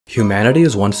Humanity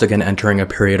is once again entering a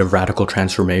period of radical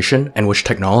transformation in which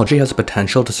technology has the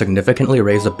potential to significantly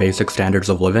raise the basic standards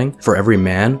of living for every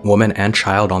man, woman, and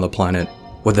child on the planet.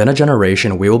 Within a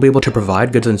generation, we will be able to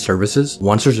provide goods and services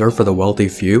once reserved for the wealthy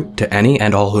few to any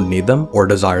and all who need them or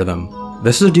desire them.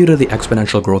 This is due to the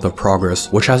exponential growth of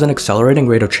progress, which has an accelerating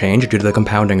rate of change due to the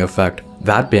compounding effect,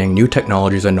 that being new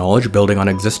technologies and knowledge building on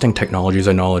existing technologies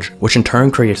and knowledge, which in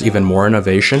turn creates even more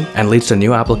innovation and leads to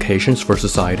new applications for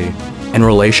society. In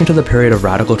relation to the period of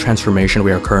radical transformation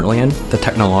we are currently in, the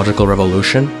technological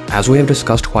revolution, as we have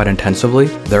discussed quite intensively,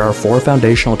 there are 4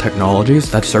 foundational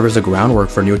technologies that serve as the groundwork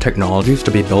for new technologies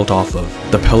to be built off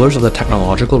of. The pillars of the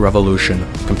technological revolution: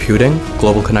 computing,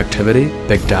 global connectivity,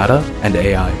 big data, and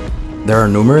AI. There are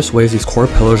numerous ways these core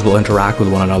pillars will interact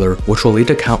with one another, which will lead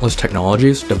to countless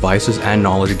technologies, devices, and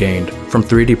knowledge gained, from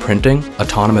 3D printing,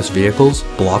 autonomous vehicles,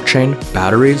 blockchain,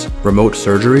 batteries, remote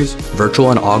surgeries, virtual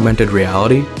and augmented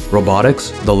reality, robotics,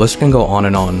 the list can go on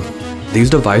and on. These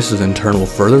devices in turn will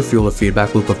further fuel a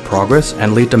feedback loop of progress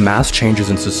and lead to mass changes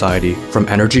in society, from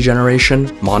energy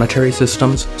generation, monetary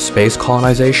systems, space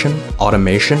colonization,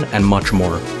 automation, and much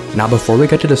more. Now, before we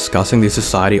get to discussing these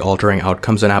society-altering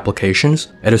outcomes and applications,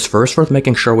 it is first worth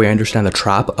making sure we understand the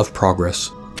trap of progress.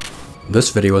 This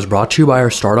video is brought to you by our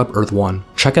startup EarthOne.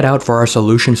 Check it out for our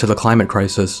solutions to the climate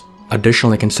crisis.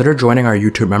 Additionally, consider joining our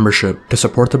YouTube membership to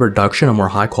support the production of more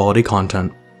high-quality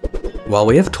content. While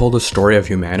we have told the story of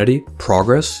humanity,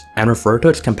 progress, and referred to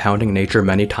its compounding nature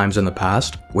many times in the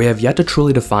past, we have yet to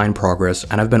truly define progress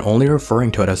and have been only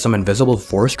referring to it as some invisible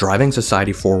force driving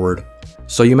society forward.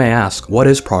 So you may ask, what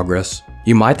is progress?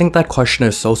 You might think that question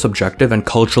is so subjective and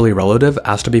culturally relative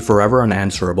as to be forever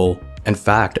unanswerable. In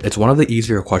fact, it's one of the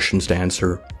easier questions to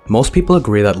answer. Most people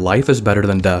agree that life is better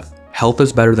than death, health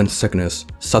is better than sickness,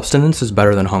 subsistence is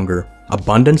better than hunger,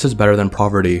 abundance is better than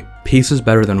poverty, peace is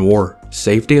better than war,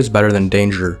 safety is better than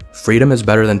danger, freedom is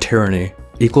better than tyranny,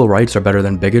 equal rights are better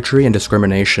than bigotry and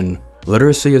discrimination,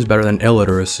 literacy is better than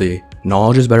illiteracy,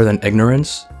 knowledge is better than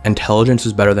ignorance, intelligence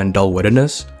is better than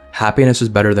dull-wittedness, happiness is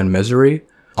better than misery,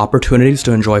 opportunities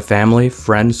to enjoy family,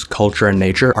 friends, culture, and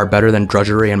nature are better than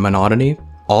drudgery and monotony.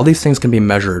 All these things can be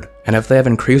measured, and if they have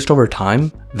increased over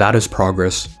time, that is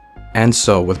progress. And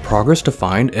so, with progress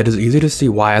defined, it is easy to see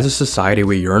why as a society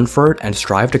we yearn for it and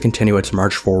strive to continue its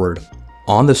march forward.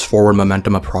 On this forward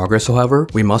momentum of progress, however,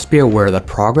 we must be aware that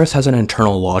progress has an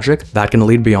internal logic that can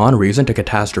lead beyond reason to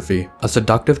catastrophe. A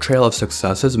seductive trail of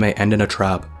successes may end in a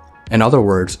trap. In other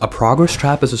words, a progress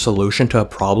trap is a solution to a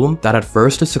problem that at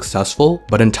first is successful,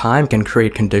 but in time can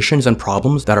create conditions and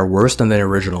problems that are worse than the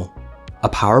original. A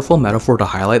powerful metaphor to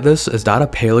highlight this is that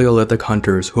of Paleolithic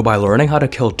hunters who, by learning how to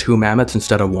kill 2 mammoths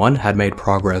instead of 1, had made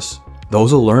progress.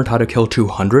 Those who learned how to kill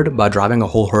 200 by driving a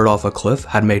whole herd off a cliff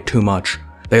had made too much.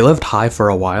 They lived high for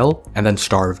a while and then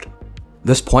starved.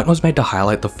 This point was made to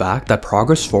highlight the fact that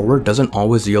progress forward doesn't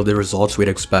always yield the results we'd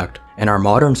expect. In our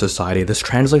modern society, this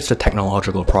translates to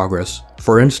technological progress.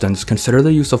 For instance, consider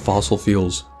the use of fossil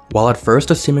fuels. While at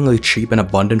first a seemingly cheap and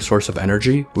abundant source of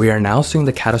energy, we are now seeing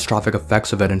the catastrophic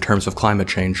effects of it in terms of climate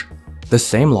change. The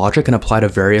same logic can apply to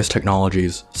various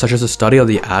technologies, such as the study of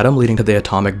the atom leading to the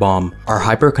atomic bomb, our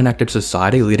hyper-connected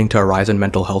society leading to a rise in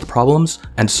mental health problems,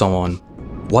 and so on.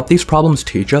 What these problems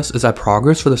teach us is that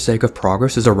progress for the sake of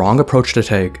progress is a wrong approach to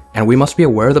take, and we must be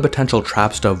aware of the potential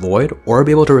traps to avoid or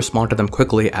be able to respond to them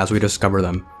quickly as we discover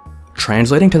them.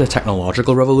 Translating to the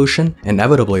technological revolution,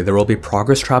 inevitably there will be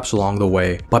progress traps along the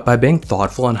way, but by being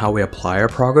thoughtful in how we apply our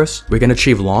progress, we can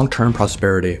achieve long-term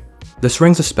prosperity. This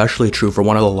rings especially true for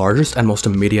one of the largest and most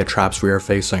immediate traps we are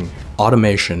facing: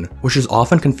 automation, which is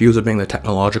often confused with being the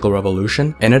technological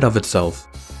revolution in and of itself.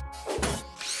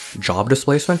 Job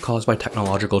displacement caused by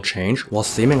technological change, while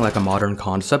seeming like a modern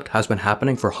concept, has been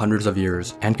happening for hundreds of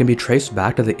years and can be traced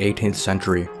back to the 18th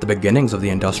century, the beginnings of the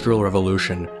Industrial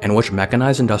Revolution, in which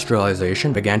mechanized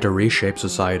industrialization began to reshape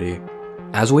society.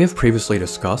 As we have previously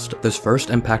discussed, this first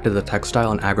impacted the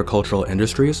textile and agricultural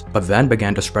industries, but then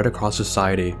began to spread across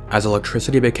society, as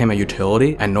electricity became a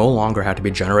utility and no longer had to be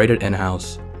generated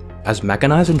in-house. As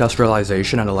mechanized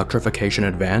industrialization and electrification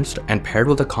advanced, and paired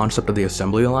with the concept of the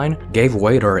assembly line, gave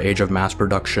way to our age of mass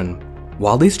production.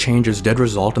 While these changes did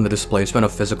result in the displacement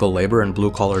of physical labor and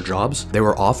blue-collar jobs, they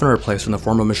were often replaced in the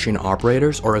form of machine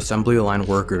operators or assembly line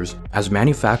workers, as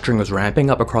manufacturing was ramping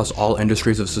up across all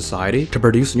industries of society to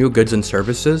produce new goods and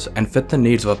services and fit the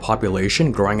needs of a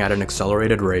population growing at an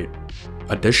accelerated rate.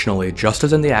 Additionally, just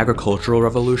as in the agricultural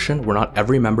revolution, where not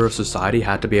every member of society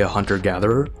had to be a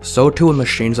hunter-gatherer, so too with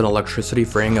machines and electricity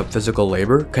freeing up physical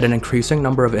labor, could an increasing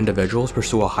number of individuals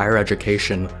pursue a higher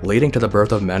education, leading to the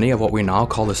birth of many of what we now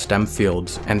call the STEM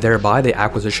fields, and thereby the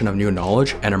acquisition of new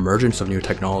knowledge and emergence of new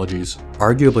technologies.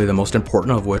 Arguably the most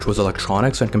important of which was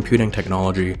electronics and computing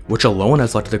technology, which alone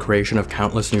has led to the creation of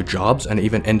countless new jobs and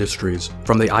even industries,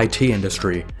 from the IT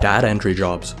industry, data entry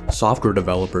jobs, software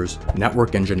developers,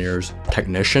 network engineers,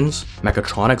 technicians,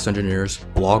 mechatronics engineers,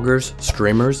 bloggers,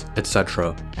 streamers,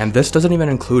 etc. And this doesn't even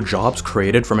include jobs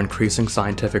created from increasing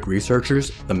scientific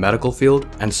researchers, the medical field,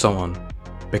 and so on.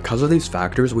 Because of these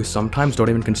factors, we sometimes don't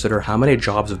even consider how many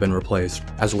jobs have been replaced.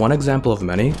 As one example of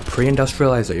many,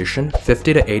 pre-industrialization,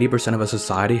 50 to 80% of a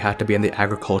society had to be in the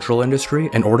agricultural industry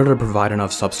in order to provide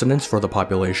enough subsistence for the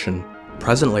population.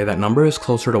 Presently, that number is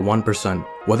closer to 1%,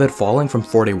 with it falling from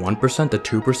 41% to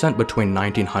 2% between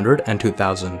 1900 and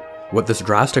 2000. With this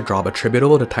drastic drop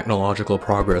attributable to technological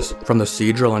progress, from the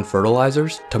seed drill and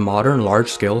fertilizers to modern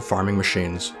large-scale farming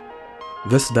machines.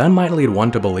 This then might lead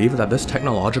one to believe that this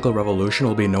technological revolution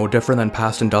will be no different than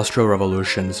past industrial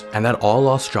revolutions, and that all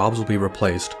lost jobs will be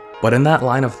replaced. But in that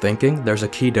line of thinking, there's a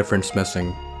key difference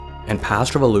missing. In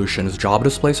past revolutions, job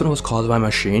displacement was caused by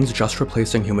machines just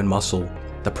replacing human muscle.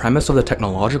 The premise of the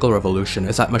technological revolution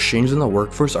is that machines in the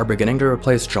workforce are beginning to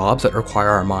replace jobs that require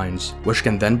our minds, which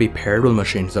can then be paired with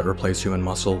machines that replace human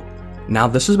muscle. Now,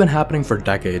 this has been happening for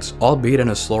decades, albeit in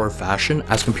a slower fashion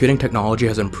as computing technology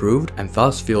has improved and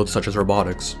thus fields such as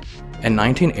robotics. In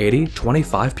 1980,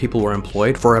 25 people were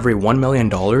employed for every $1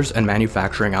 million in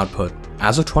manufacturing output.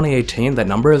 As of 2018, that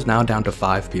number is now down to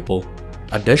 5 people.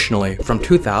 Additionally, from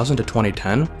 2000 to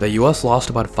 2010, the US lost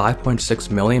about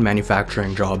 5.6 million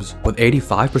manufacturing jobs, with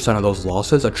 85% of those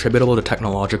losses attributable to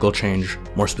technological change,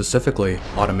 more specifically,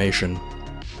 automation.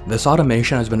 This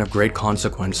automation has been of great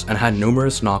consequence and had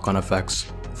numerous knock-on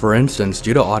effects. For instance,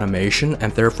 due to automation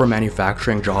and therefore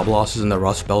manufacturing job losses in the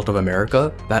Rust Belt of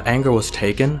America, that anger was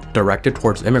taken, directed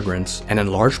towards immigrants, and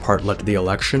in large part led to the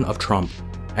election of Trump.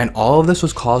 And all of this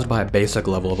was caused by a basic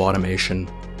level of automation.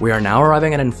 We are now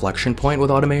arriving at an inflection point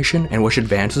with automation in which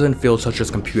advances in fields such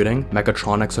as computing,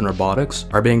 mechatronics, and robotics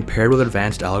are being paired with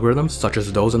advanced algorithms such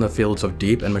as those in the fields of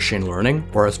deep and machine learning,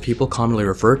 or as people commonly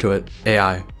refer to it,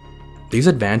 AI. These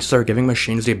advances are giving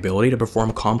machines the ability to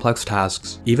perform complex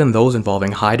tasks, even those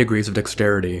involving high degrees of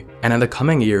dexterity, and in the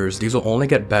coming years these will only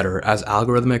get better as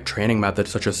algorithmic training methods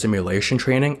such as simulation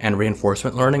training and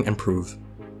reinforcement learning improve.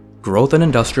 Growth in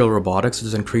industrial robotics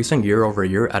is increasing year over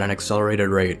year at an accelerated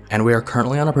rate, and we are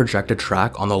currently on a projected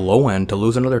track on the low end to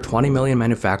lose another 20 million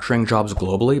manufacturing jobs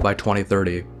globally by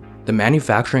 2030. The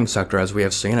manufacturing sector, as we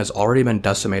have seen, has already been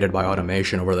decimated by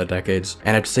automation over the decades,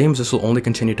 and it seems this will only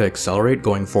continue to accelerate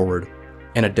going forward.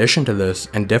 In addition to this,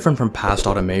 and different from past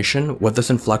automation, with this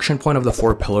inflection point of the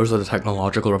 4 pillars of the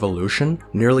technological revolution,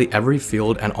 nearly every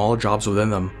field and all jobs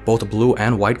within them, both blue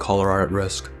and white collar, are at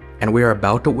risk. And we are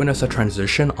about to witness a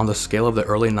transition on the scale of the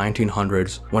early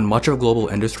 1900s, when much of global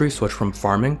industry switched from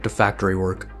farming to factory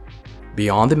work.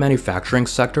 Beyond the manufacturing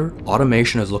sector,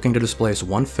 automation is looking to displace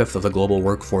 1/5 of the global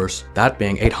workforce, that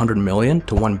being 800 million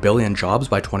to 1 billion jobs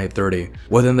by 2030.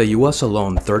 Within the US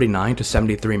alone, 39 to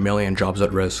 73 million jobs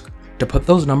at risk. To put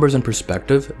those numbers in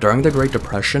perspective, during the Great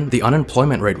Depression, the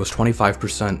unemployment rate was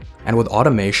 25%, and with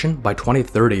automation, by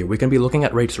 2030, we can be looking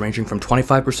at rates ranging from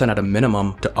 25% at a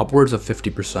minimum to upwards of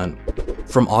 50%.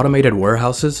 From automated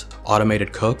warehouses,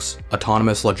 automated cooks,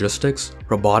 autonomous logistics,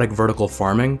 robotic vertical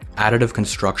farming, additive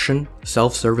construction,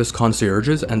 self-service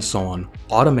concierges, and so on,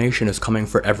 automation is coming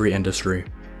for every industry.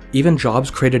 Even jobs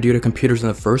created due to computers in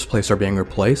the first place are being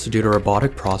replaced due to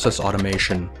robotic process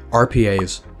automation,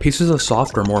 RPAs, pieces of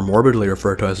software more morbidly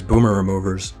referred to as boomer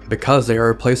removers, because they are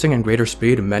replacing in greater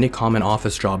speed many common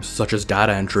office jobs such as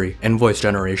data entry, invoice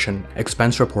generation,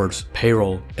 expense reports,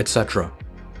 payroll, etc.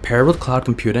 Paired with cloud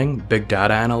computing, big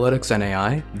data analytics, and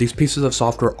AI, these pieces of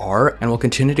software are and will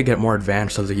continue to get more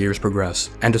advanced as the years progress,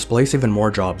 and displace even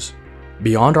more jobs.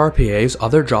 Beyond RPAs,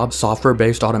 other jobs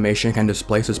software-based automation can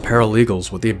displace is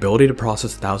paralegals with the ability to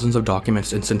process thousands of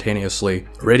documents instantaneously,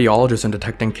 radiologists in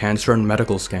detecting cancer and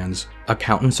medical scans,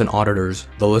 accountants and auditors,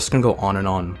 the list can go on and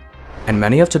on. In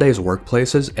many of today's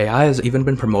workplaces, AI has even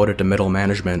been promoted to middle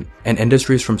management. In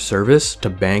industries from service to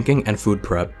banking and food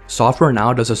prep, software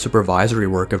now does the supervisory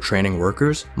work of training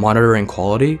workers, monitoring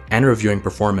quality, and reviewing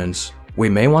performance. We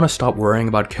may want to stop worrying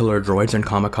about killer droids and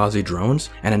kamikaze drones,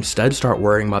 and instead start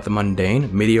worrying about the mundane,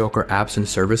 mediocre apps and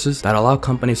services that allow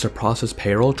companies to process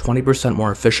payroll 20%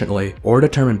 more efficiently or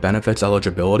determine benefits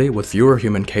eligibility with fewer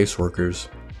human caseworkers.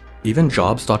 Even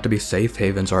jobs thought to be safe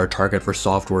havens are a target for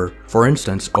software. For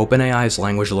instance, OpenAI's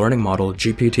language learning model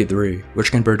GPT-3,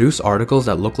 which can produce articles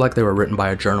that look like they were written by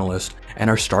a journalist, and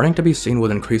are starting to be seen with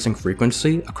increasing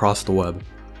frequency across the web.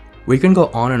 We can go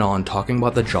on and on talking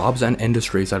about the jobs and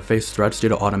industries that face threats due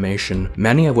to automation,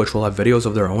 many of which will have videos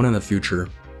of their own in the future.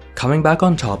 Coming back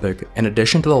on topic, in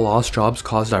addition to the lost jobs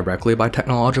caused directly by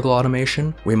technological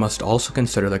automation, we must also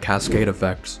consider the cascade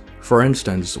effects. For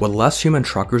instance, with less human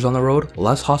truckers on the road,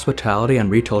 less hospitality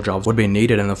and retail jobs would be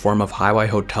needed in the form of highway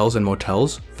hotels and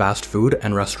motels, fast food,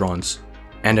 and restaurants.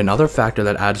 And another factor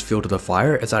that adds fuel to the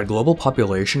fire is that global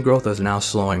population growth is now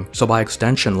slowing, so by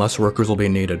extension less workers will be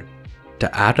needed.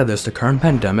 To add to this, the current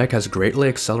pandemic has greatly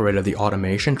accelerated the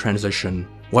automation transition.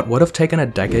 What would have taken a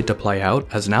decade to play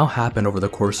out has now happened over the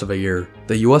course of a year.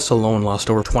 The US alone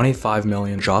lost over 25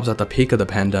 million jobs at the peak of the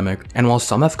pandemic, and while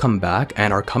some have come back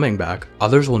and are coming back,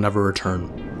 others will never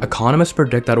return. Economists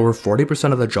predict that over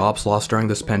 40% of the jobs lost during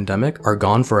this pandemic are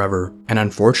gone forever, and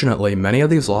unfortunately, many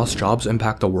of these lost jobs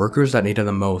impact the workers that need it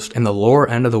the most in the lower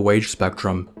end of the wage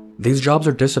spectrum. These jobs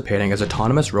are dissipating as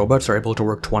autonomous robots are able to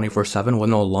work 24/7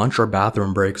 with no lunch or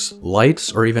bathroom breaks,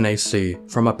 lights, or even AC.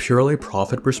 From a purely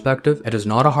profit perspective, it is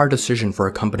not a hard decision for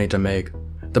a company to make.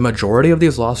 The majority of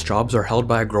these lost jobs are held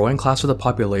by a growing class of the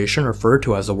population referred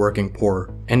to as the working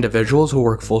poor. Individuals who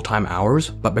work full-time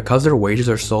hours, but because their wages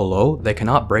are so low, they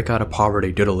cannot break out of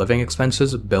poverty due to living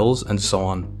expenses, bills, and so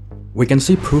on. We can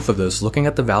see proof of this looking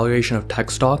at the valuation of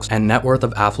tech stocks and net worth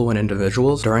of affluent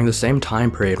individuals during the same time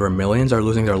period where millions are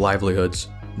losing their livelihoods.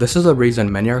 This is the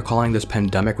reason many are calling this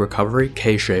pandemic recovery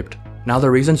K-shaped. Now the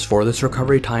reasons for this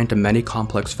recovery tie into many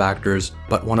complex factors,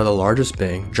 but one of the largest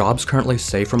being jobs currently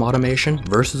safe from automation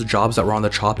versus jobs that were on the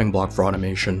chopping block for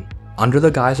automation. Under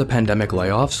the guise of pandemic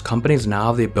layoffs, companies now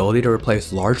have the ability to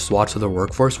replace large swaths of their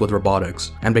workforce with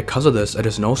robotics, and because of this, it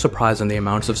is no surprise in the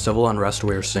amounts of civil unrest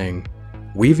we are seeing.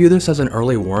 We view this as an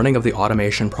early warning of the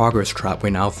automation progress trap we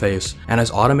now face, and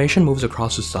as automation moves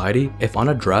across society, if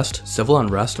unaddressed, civil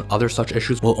unrest and other such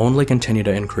issues will only continue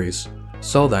to increase.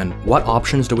 So then, what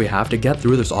options do we have to get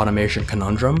through this automation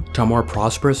conundrum to a more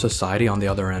prosperous society on the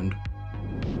other end?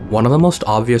 One of the most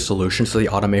obvious solutions to the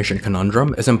automation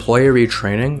conundrum is employee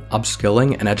retraining,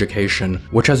 upskilling, and education,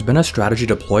 which has been a strategy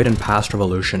deployed in past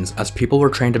revolutions as people were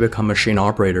trained to become machine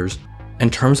operators. In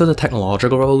terms of the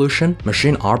technological revolution,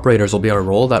 machine operators will be a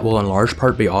role that will in large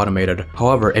part be automated.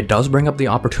 However, it does bring up the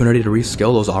opportunity to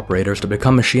reskill those operators to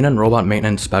become machine and robot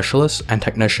maintenance specialists and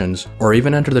technicians, or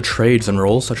even enter the trades and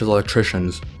roles such as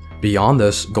electricians. Beyond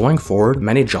this, going forward,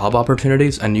 many job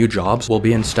opportunities and new jobs will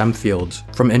be in STEM fields,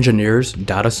 from engineers,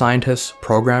 data scientists,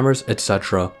 programmers,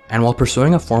 etc. And while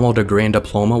pursuing a formal degree and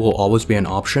diploma will always be an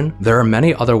option, there are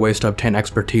many other ways to obtain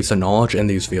expertise and knowledge in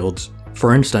these fields.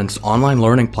 For instance, online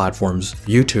learning platforms,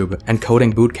 YouTube, and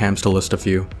coding bootcamps to list a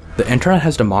few. The internet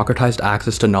has democratized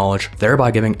access to knowledge,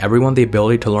 thereby giving everyone the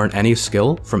ability to learn any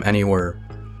skill from anywhere.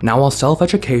 Now, while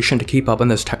self-education to keep up in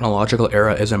this technological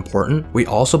era is important, we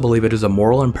also believe it is a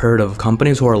moral imperative of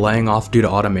companies who are laying off due to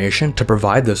automation to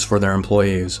provide this for their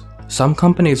employees. Some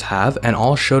companies have and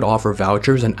all should offer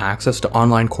vouchers and access to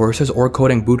online courses or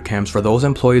coding bootcamps for those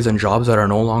employees in jobs that are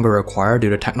no longer required due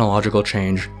to technological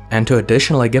change, and to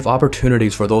additionally give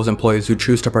opportunities for those employees who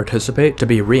choose to participate to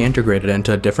be reintegrated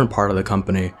into a different part of the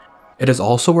company. It is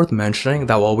also worth mentioning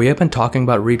that while we have been talking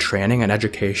about retraining and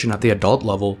education at the adult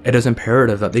level, it is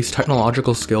imperative that these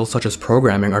technological skills such as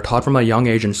programming are taught from a young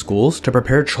age in schools to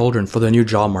prepare children for the new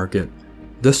job market.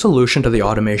 This solution to the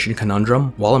automation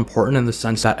conundrum, while important in the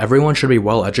sense that everyone should be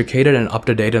well educated and up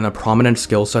to date in a prominent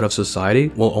skill set of society,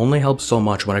 will only help so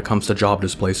much when it comes to job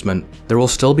displacement. There will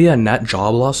still be a net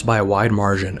job loss by a wide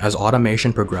margin as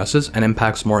automation progresses and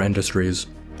impacts more industries.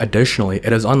 Additionally,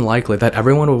 it is unlikely that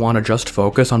everyone would want to just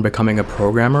focus on becoming a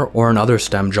programmer or another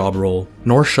STEM job role,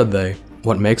 nor should they.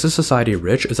 What makes a society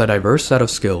rich is a diverse set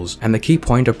of skills, and the key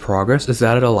point of progress is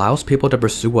that it allows people to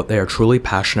pursue what they are truly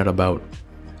passionate about.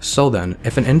 So then,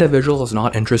 if an individual is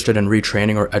not interested in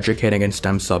retraining or educating in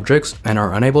STEM subjects and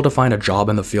are unable to find a job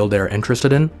in the field they are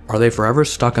interested in, are they forever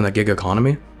stuck in the gig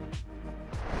economy?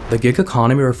 The gig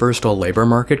economy refers to a labor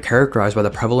market characterized by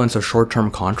the prevalence of short-term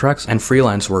contracts and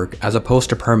freelance work as opposed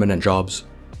to permanent jobs.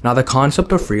 Now, the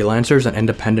concept of freelancers and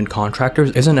independent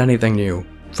contractors isn't anything new.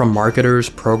 From marketers,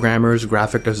 programmers,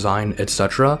 graphic design,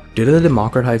 etc., due to the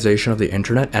democratization of the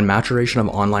internet and maturation of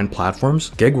online platforms,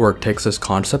 gig work takes this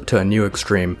concept to a new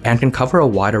extreme and can cover a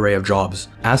wide array of jobs,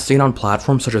 as seen on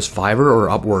platforms such as Fiverr or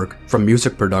Upwork, from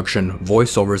music production,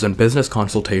 voiceovers, and business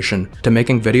consultation, to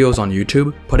making videos on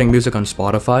YouTube, putting music on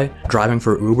Spotify, driving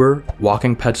for Uber,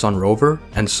 walking pets on Rover,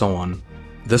 and so on.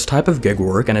 This type of gig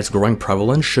work and its growing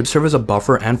prevalence should serve as a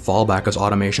buffer and fallback as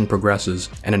automation progresses,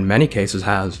 and in many cases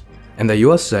has. In the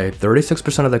USA,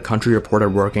 36% of the country reported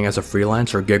working as a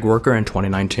freelance or gig worker in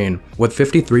 2019, with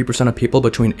 53% of people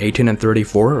between 18 and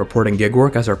 34 reporting gig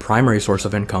work as their primary source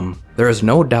of income. There is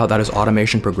no doubt that as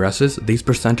automation progresses, these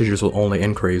percentages will only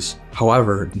increase.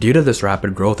 However, due to this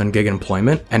rapid growth in gig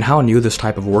employment and how new this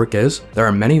type of work is, there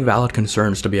are many valid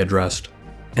concerns to be addressed.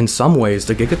 In some ways,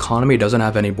 the gig economy doesn't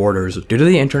have any borders. Due to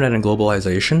the internet and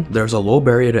globalization, there's a low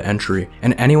barrier to entry,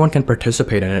 and anyone can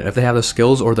participate in it if they have the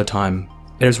skills or the time.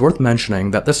 It is worth mentioning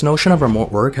that this notion of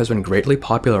remote work has been greatly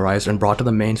popularized and brought to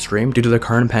the mainstream due to the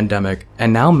current pandemic,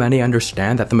 and now many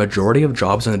understand that the majority of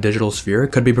jobs in the digital sphere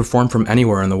could be performed from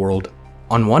anywhere in the world.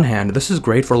 On one hand, this is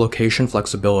great for location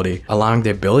flexibility, allowing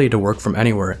the ability to work from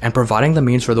anywhere, and providing the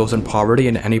means for those in poverty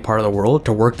in any part of the world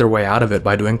to work their way out of it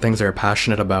by doing things they are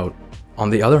passionate about. On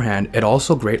the other hand, it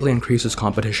also greatly increases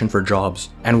competition for jobs,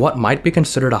 and what might be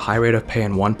considered a high rate of pay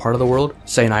in one part of the world,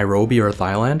 say Nairobi or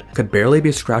Thailand, could barely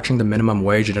be scratching the minimum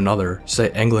wage in another,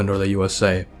 say England or the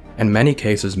USA. In many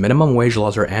cases, minimum wage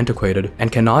laws are antiquated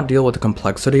and cannot deal with the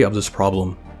complexity of this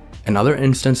problem. Another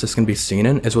instance this can be seen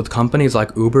in is with companies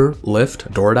like Uber,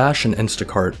 Lyft, DoorDash, and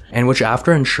Instacart, in which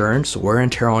after insurance, wear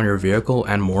and tear on your vehicle,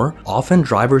 and more, often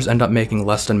drivers end up making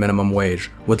less than minimum wage,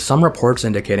 with some reports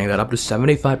indicating that up to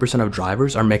 75% of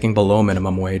drivers are making below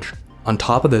minimum wage. On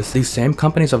top of this, these same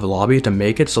companies have lobbied to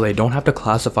make it so they don't have to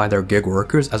classify their gig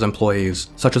workers as employees,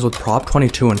 such as with Prop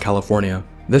 22 in California.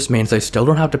 This means they still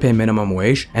don't have to pay minimum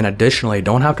wage, and additionally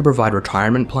don't have to provide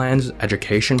retirement plans,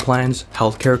 education plans,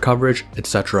 healthcare coverage,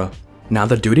 etc. Now,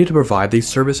 the duty to provide these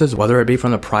services, whether it be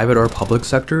from the private or public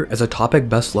sector, is a topic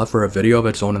best left for a video of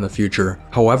its own in the future.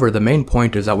 However, the main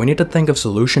point is that we need to think of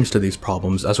solutions to these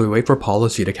problems as we wait for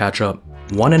policy to catch up.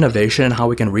 One innovation in how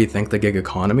we can rethink the gig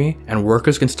economy, and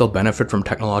workers can still benefit from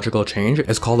technological change,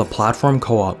 is called a platform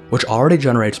co-op, which already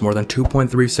generates more than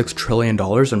 $2.36 trillion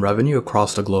in revenue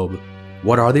across the globe.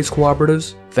 What are these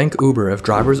cooperatives? Think Uber if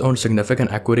drivers own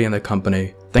significant equity in the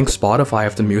company. Think Spotify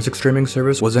if the music streaming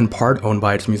service was in part owned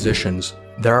by its musicians.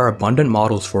 There are abundant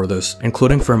models for this,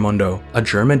 including Firmundo, a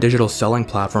German digital selling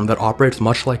platform that operates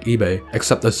much like eBay,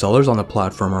 except the sellers on the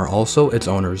platform are also its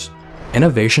owners.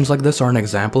 Innovations like this are an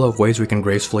example of ways we can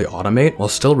gracefully automate while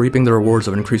still reaping the rewards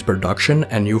of increased production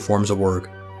and new forms of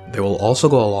work. They will also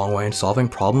go a long way in solving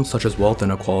problems such as wealth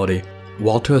inequality.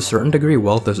 While to a certain degree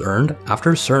wealth is earned,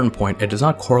 after a certain point it does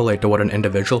not correlate to what an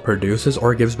individual produces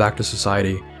or gives back to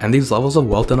society, and these levels of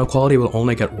wealth inequality will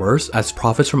only get worse as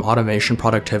profits from automation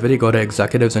productivity go to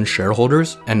executives and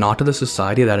shareholders, and not to the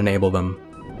society that enable them.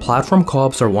 Platform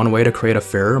co-ops are one way to create a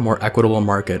fairer, more equitable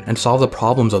market and solve the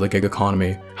problems of the gig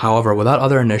economy. However, without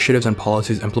other initiatives and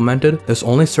policies implemented, this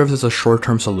only serves as a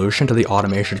short-term solution to the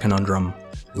automation conundrum.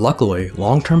 Luckily,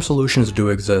 long-term solutions do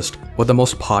exist, with the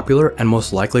most popular and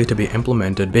most likely to be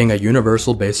implemented being a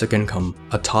universal basic income,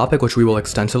 a topic which we will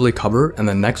extensively cover in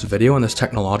the next video in this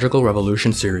technological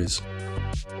revolution series.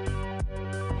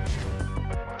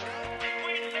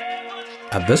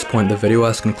 At this point, the video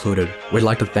has concluded. We'd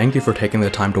like to thank you for taking the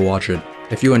time to watch it.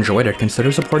 If you enjoyed it, consider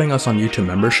supporting us on YouTube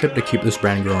membership to keep this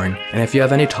brand growing, and if you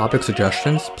have any topic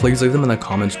suggestions, please leave them in the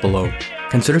comments below.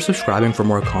 Consider subscribing for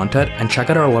more content, and check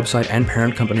out our website and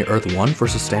parent company EarthOne for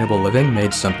sustainable living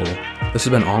made simple. This has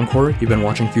been Encore, you've been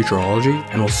watching Futurology,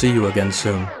 and we'll see you again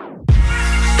soon.